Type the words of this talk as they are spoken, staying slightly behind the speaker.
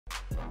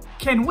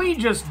Can we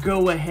just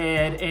go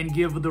ahead and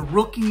give the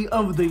Rookie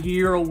of the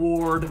Year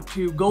award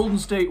to Golden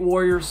State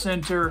Warriors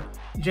center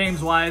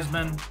James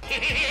Wiseman?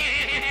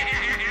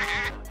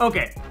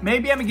 Okay,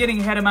 maybe I'm getting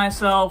ahead of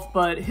myself,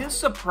 but his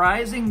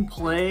surprising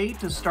play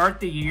to start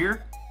the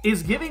year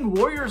is giving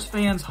Warriors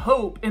fans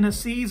hope in a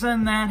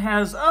season that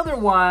has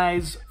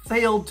otherwise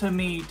failed to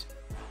meet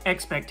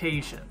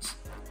expectations.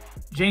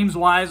 James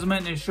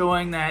Wiseman is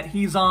showing that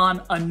he's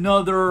on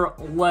another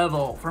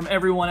level from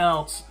everyone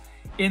else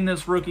in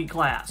this rookie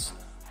class.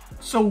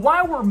 So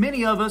why were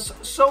many of us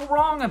so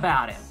wrong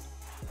about him?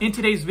 In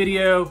today's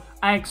video,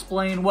 I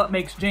explain what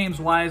makes James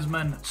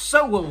Wiseman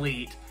so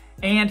elite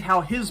and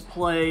how his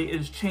play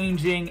is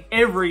changing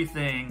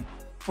everything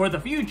for the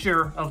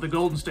future of the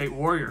Golden State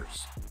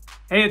Warriors.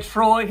 Hey, it's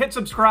Troy. Hit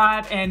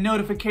subscribe and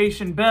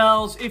notification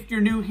bells if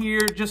you're new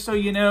here. Just so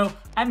you know,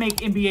 I make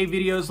NBA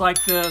videos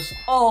like this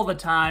all the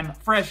time,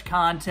 fresh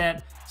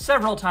content,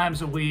 several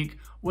times a week.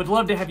 Would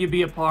love to have you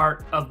be a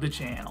part of the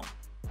channel.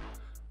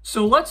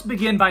 So let's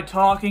begin by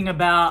talking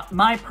about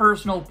my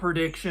personal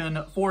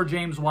prediction for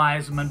James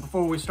Wiseman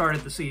before we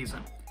started the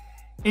season.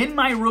 In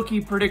my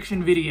rookie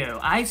prediction video,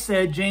 I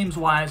said James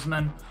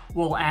Wiseman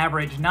will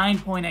average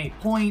 9.8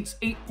 points,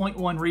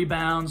 8.1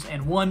 rebounds,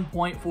 and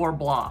 1.4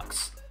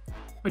 blocks.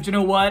 But you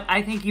know what?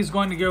 I think he's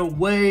going to go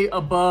way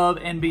above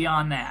and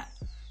beyond that.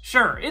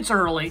 Sure, it's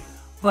early,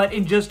 but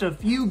in just a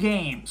few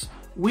games,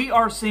 we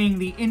are seeing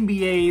the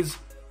NBA's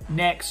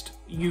next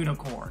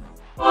unicorn.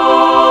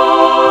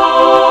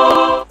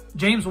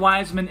 James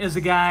Wiseman is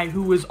a guy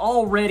who is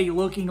already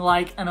looking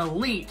like an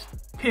elite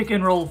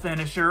pick-and-roll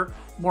finisher.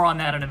 More on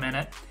that in a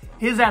minute.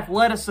 His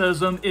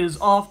athleticism is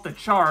off the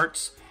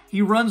charts.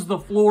 He runs the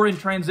floor in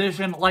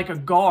transition like a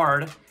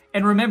guard.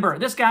 And remember,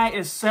 this guy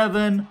is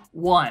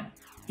 7'1".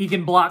 He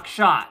can block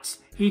shots.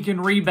 He can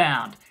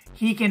rebound.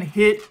 He can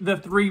hit the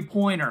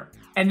three-pointer.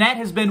 And that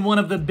has been one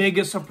of the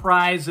biggest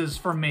surprises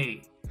for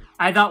me.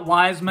 I thought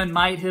Wiseman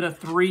might hit a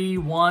three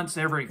once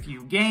every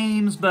few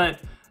games, but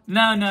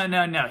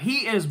no.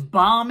 He is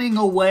bombing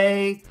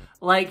away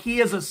like he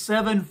is a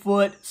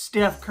 7-foot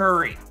Steph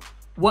Curry.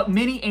 What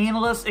many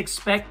analysts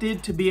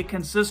expected to be a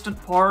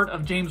consistent part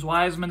of James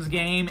Wiseman's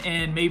game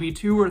in maybe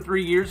 2 or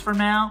 3 years from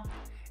now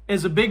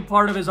is a big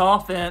part of his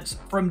offense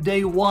from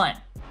day one.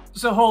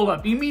 So hold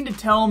up, you mean to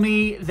tell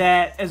me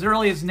that as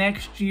early as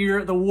next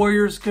year, the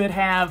Warriors could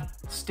have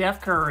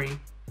Steph Curry,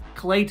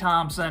 Klay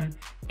Thompson,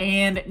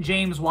 and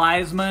James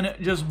Wiseman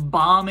just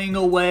bombing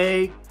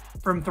away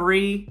from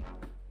three?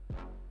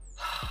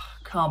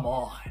 Come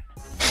on.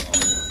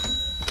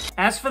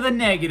 As for the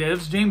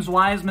negatives, James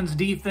Wiseman's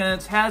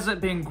defense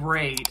hasn't been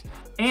great,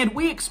 and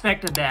we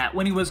expected that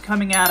when he was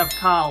coming out of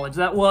college.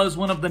 That was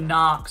one of the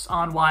knocks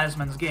on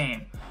Wiseman's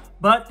game.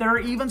 But there are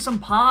even some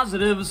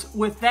positives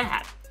with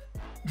that.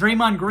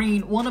 Draymond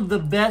Green, one of the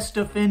best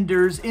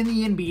defenders in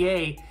the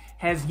NBA,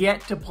 has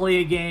yet to play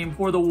a game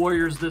for the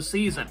Warriors this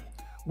season.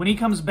 When he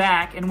comes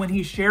back and when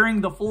he's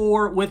sharing the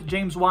floor with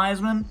James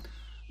Wiseman,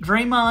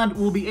 Draymond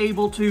will be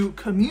able to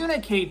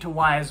communicate to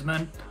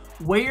Wiseman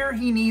where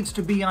he needs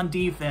to be on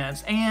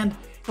defense, and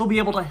he'll be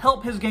able to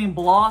help his game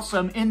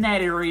blossom in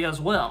that area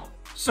as well.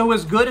 So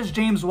as good as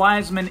James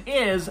Wiseman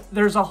is,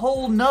 there's a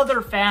whole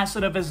nother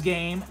facet of his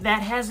game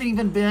that hasn't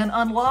even been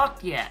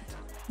unlocked yet.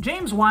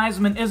 James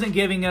Wiseman isn't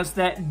giving us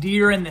that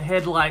deer in the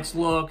headlights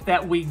look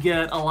that we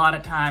get a lot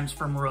of times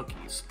from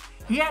rookies.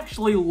 He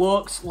actually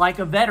looks like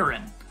a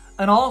veteran,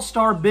 an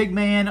all-star big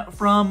man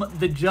from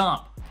the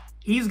jump.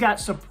 He's got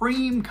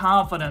supreme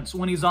confidence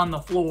when he's on the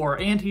floor,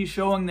 and he's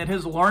showing that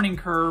his learning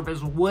curve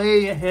is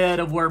way ahead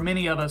of where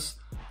many of us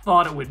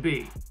thought it would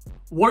be.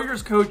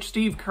 Warriors coach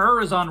Steve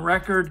Kerr is on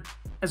record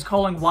as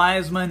calling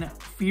Wiseman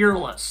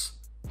fearless.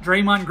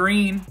 Draymond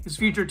Green, his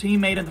future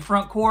teammate in the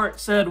front court,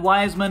 said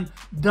Wiseman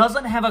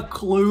doesn't have a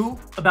clue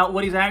about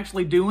what he's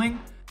actually doing,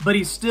 but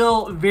he's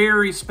still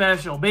very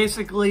special.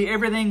 Basically,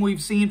 everything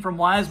we've seen from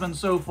Wiseman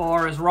so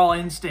far is raw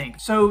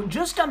instinct. So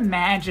just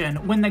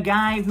imagine when the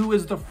guy who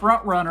is the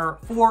front runner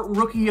for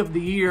Rookie of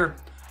the Year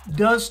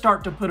does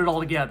start to put it all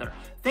together.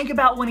 Think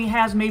about when he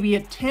has maybe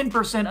a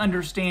 10%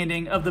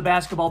 understanding of the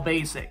basketball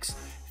basics,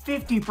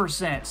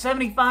 50%,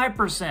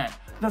 75%.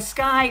 The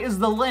sky is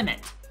the limit.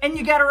 And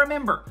you gotta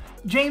remember,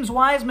 James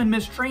Wiseman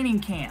missed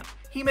training camp.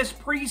 He missed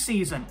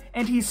preseason,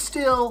 and he's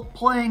still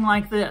playing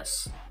like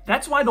this.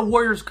 That's why the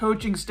Warriors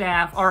coaching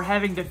staff are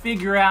having to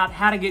figure out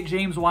how to get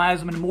James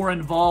Wiseman more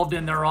involved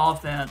in their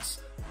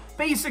offense,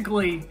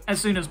 basically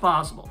as soon as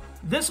possible.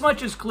 This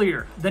much is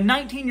clear. The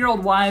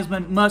 19-year-old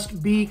Wiseman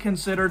must be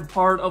considered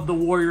part of the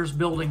Warriors'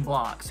 building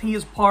blocks. He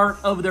is part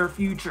of their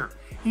future.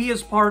 He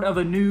is part of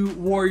a new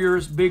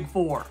Warriors Big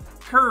Four.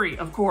 Curry,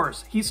 of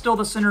course, he's still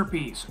the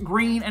centerpiece.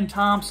 Green and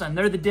Thompson,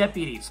 they're the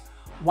deputies.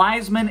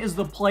 Wiseman is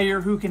the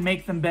player who can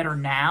make them better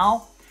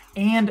now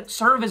and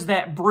serve as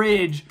that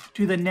bridge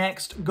to the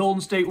next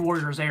Golden State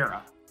Warriors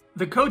era.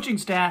 The coaching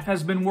staff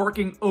has been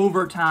working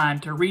overtime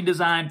to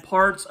redesign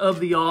parts of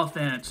the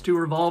offense to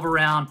revolve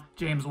around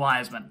James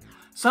Wiseman.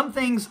 Some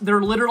things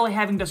they're literally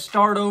having to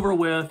start over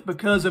with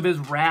because of his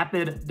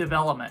rapid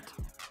development.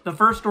 The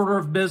first order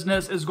of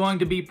business is going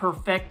to be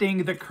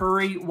perfecting the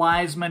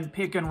Curry-Wiseman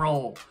pick and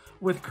roll.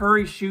 With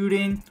Curry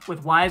shooting,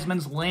 with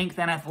Wiseman's length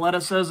and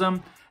athleticism,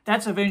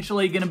 that's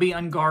eventually going to be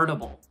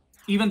unguardable.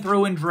 Even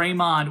throw in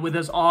Draymond with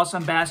his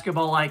awesome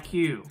basketball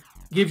IQ.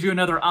 Gives you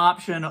another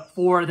option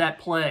for that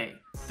play.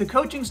 The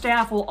coaching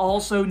staff will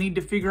also need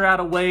to figure out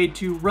a way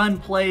to run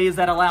plays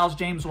that allows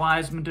James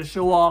Wiseman to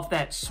show off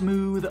that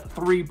smooth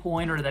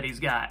three-pointer that he's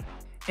got.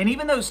 And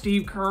even though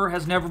Steve Kerr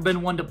has never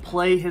been one to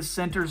play his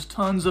centers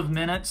tons of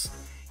minutes,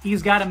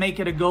 he's got to make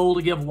it a goal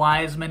to give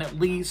Wiseman at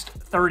least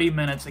 30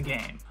 minutes a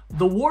game.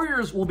 The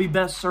Warriors will be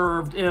best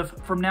served if,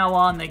 from now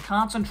on, they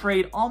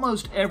concentrate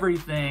almost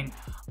everything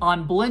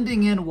on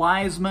blending in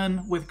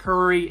Wiseman with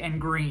Curry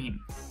and Green,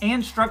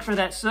 and structure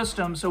that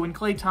system so when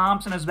Klay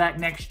Thompson is back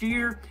next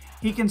year,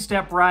 he can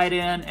step right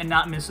in and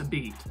not miss a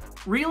beat.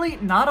 Really,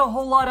 not a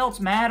whole lot else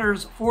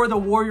matters for the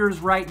Warriors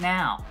right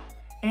now.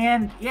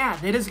 And yeah,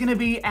 that is going to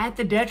be at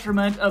the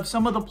detriment of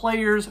some of the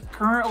players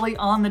currently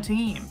on the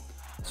team.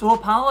 So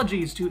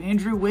apologies to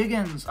Andrew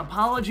Wiggins,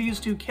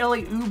 apologies to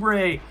Kelly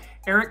Oubre,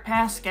 Eric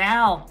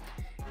Pascal,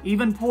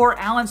 even poor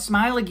Alan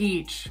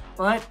Smailagic,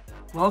 but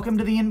welcome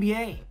to the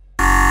NBA.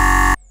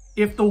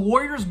 If the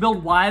Warriors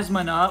build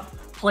Wiseman up,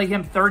 play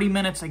him 30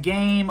 minutes a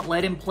game,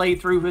 let him play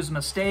through his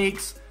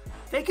mistakes,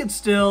 they could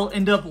still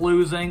end up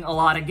losing a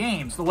lot of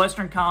games. The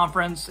Western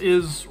Conference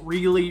is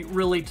really,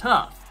 really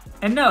tough.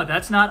 And no,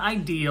 that's not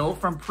ideal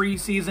from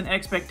preseason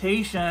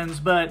expectations,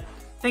 but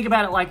think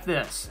about it like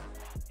this.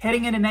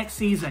 Heading into next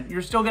season,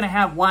 you're still going to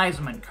have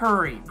Wiseman,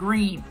 Curry,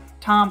 Green,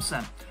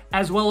 Thompson,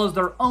 as well as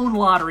their own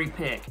lottery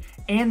pick,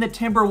 and the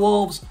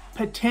Timberwolves'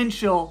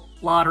 potential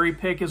lottery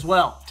pick as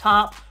well.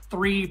 Top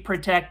 3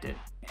 protected.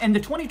 And the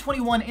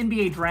 2021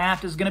 NBA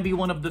draft is going to be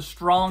one of the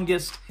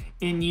strongest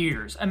in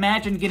years.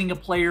 Imagine getting a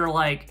player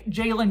like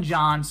Jalen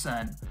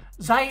Johnson,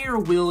 Zaire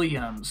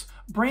Williams,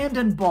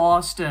 Brandon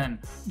Boston,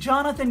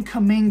 Jonathan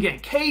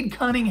Kuminga, Cade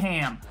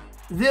Cunningham.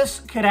 This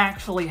could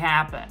actually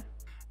happen.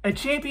 A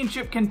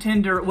championship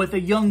contender with a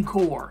young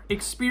core,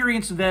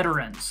 experienced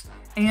veterans,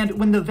 and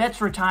when the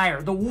vets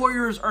retire, the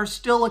Warriors are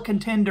still a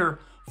contender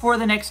for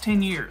the next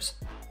 10 years.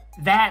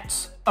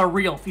 That's a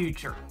real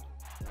future.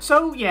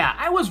 So yeah,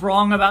 I was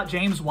wrong about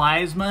James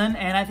Wiseman,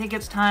 and I think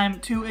it's time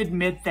to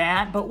admit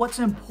that, but what's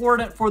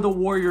important for the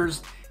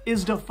Warriors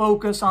is to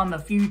focus on the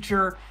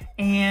future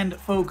and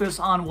focus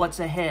on what's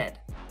ahead.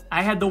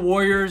 I had the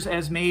Warriors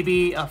as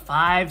maybe a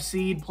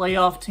 5-seed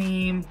playoff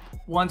team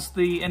once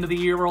the end of the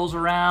year rolls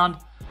around.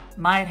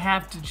 Might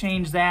have to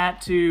change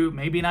that to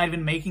maybe not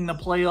even making the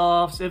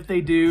playoffs. If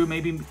they do,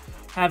 maybe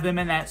have them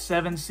in that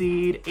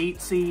 7-seed,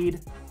 8-seed.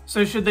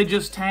 So should they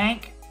just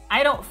tank?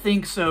 I don't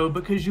think so,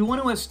 because you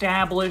want to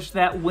establish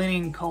that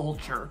winning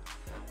culture.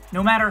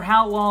 No matter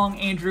how long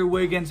Andrew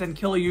Wiggins and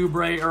Kelly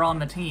Oubre are on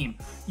the team,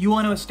 you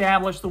want to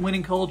establish the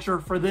winning culture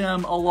for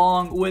them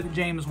along with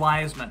James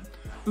Wiseman.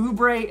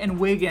 Oubre and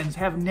Wiggins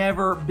have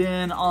never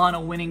been on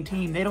a winning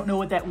team. They don't know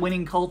what that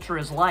winning culture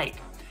is like.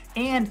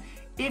 And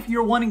if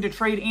you're wanting to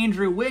trade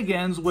Andrew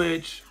Wiggins,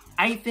 which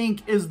I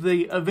think is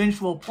the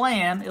eventual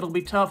plan, it'll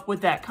be tough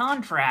with that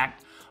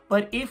contract,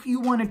 but if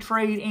you want to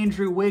trade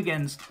Andrew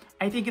Wiggins,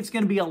 I think it's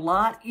going to be a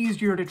lot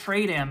easier to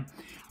trade him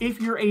if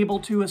you're able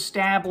to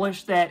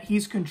establish that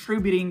he's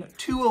contributing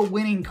to a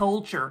winning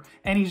culture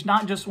and he's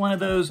not just one of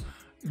those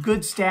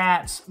good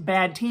stats,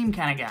 bad team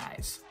kind of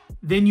guys.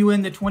 Then you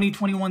end the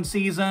 2021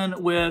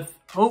 season with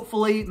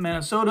hopefully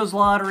Minnesota's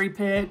lottery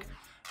pick,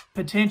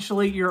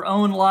 potentially your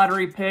own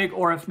lottery pick,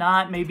 or if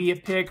not, maybe a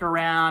pick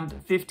around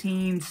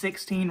 15,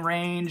 16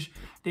 range.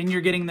 Then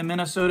you're getting the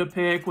Minnesota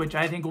pick, which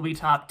I think will be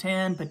top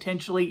 10,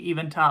 potentially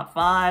even top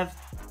 5.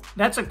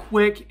 That's a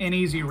quick and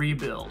easy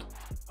rebuild.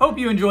 Hope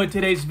you enjoyed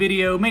today's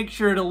video. Make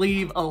sure to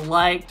leave a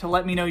like to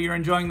let me know you're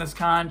enjoying this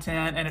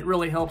content, and it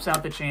really helps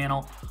out the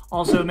channel.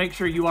 Also, make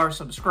sure you are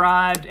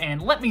subscribed,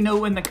 and let me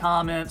know in the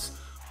comments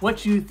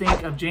what you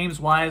think of James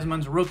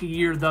Wiseman's rookie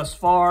year thus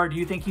far. Do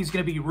you think he's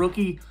going to be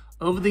rookie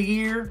of the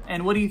year?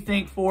 And what do you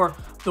think for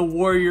the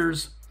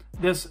Warriors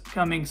this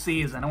coming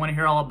season? I want to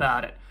hear all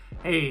about it.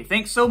 Hey,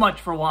 thanks so much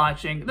for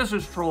watching. This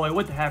is Troy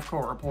with the Half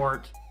Court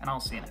Report, and I'll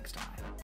see you next time.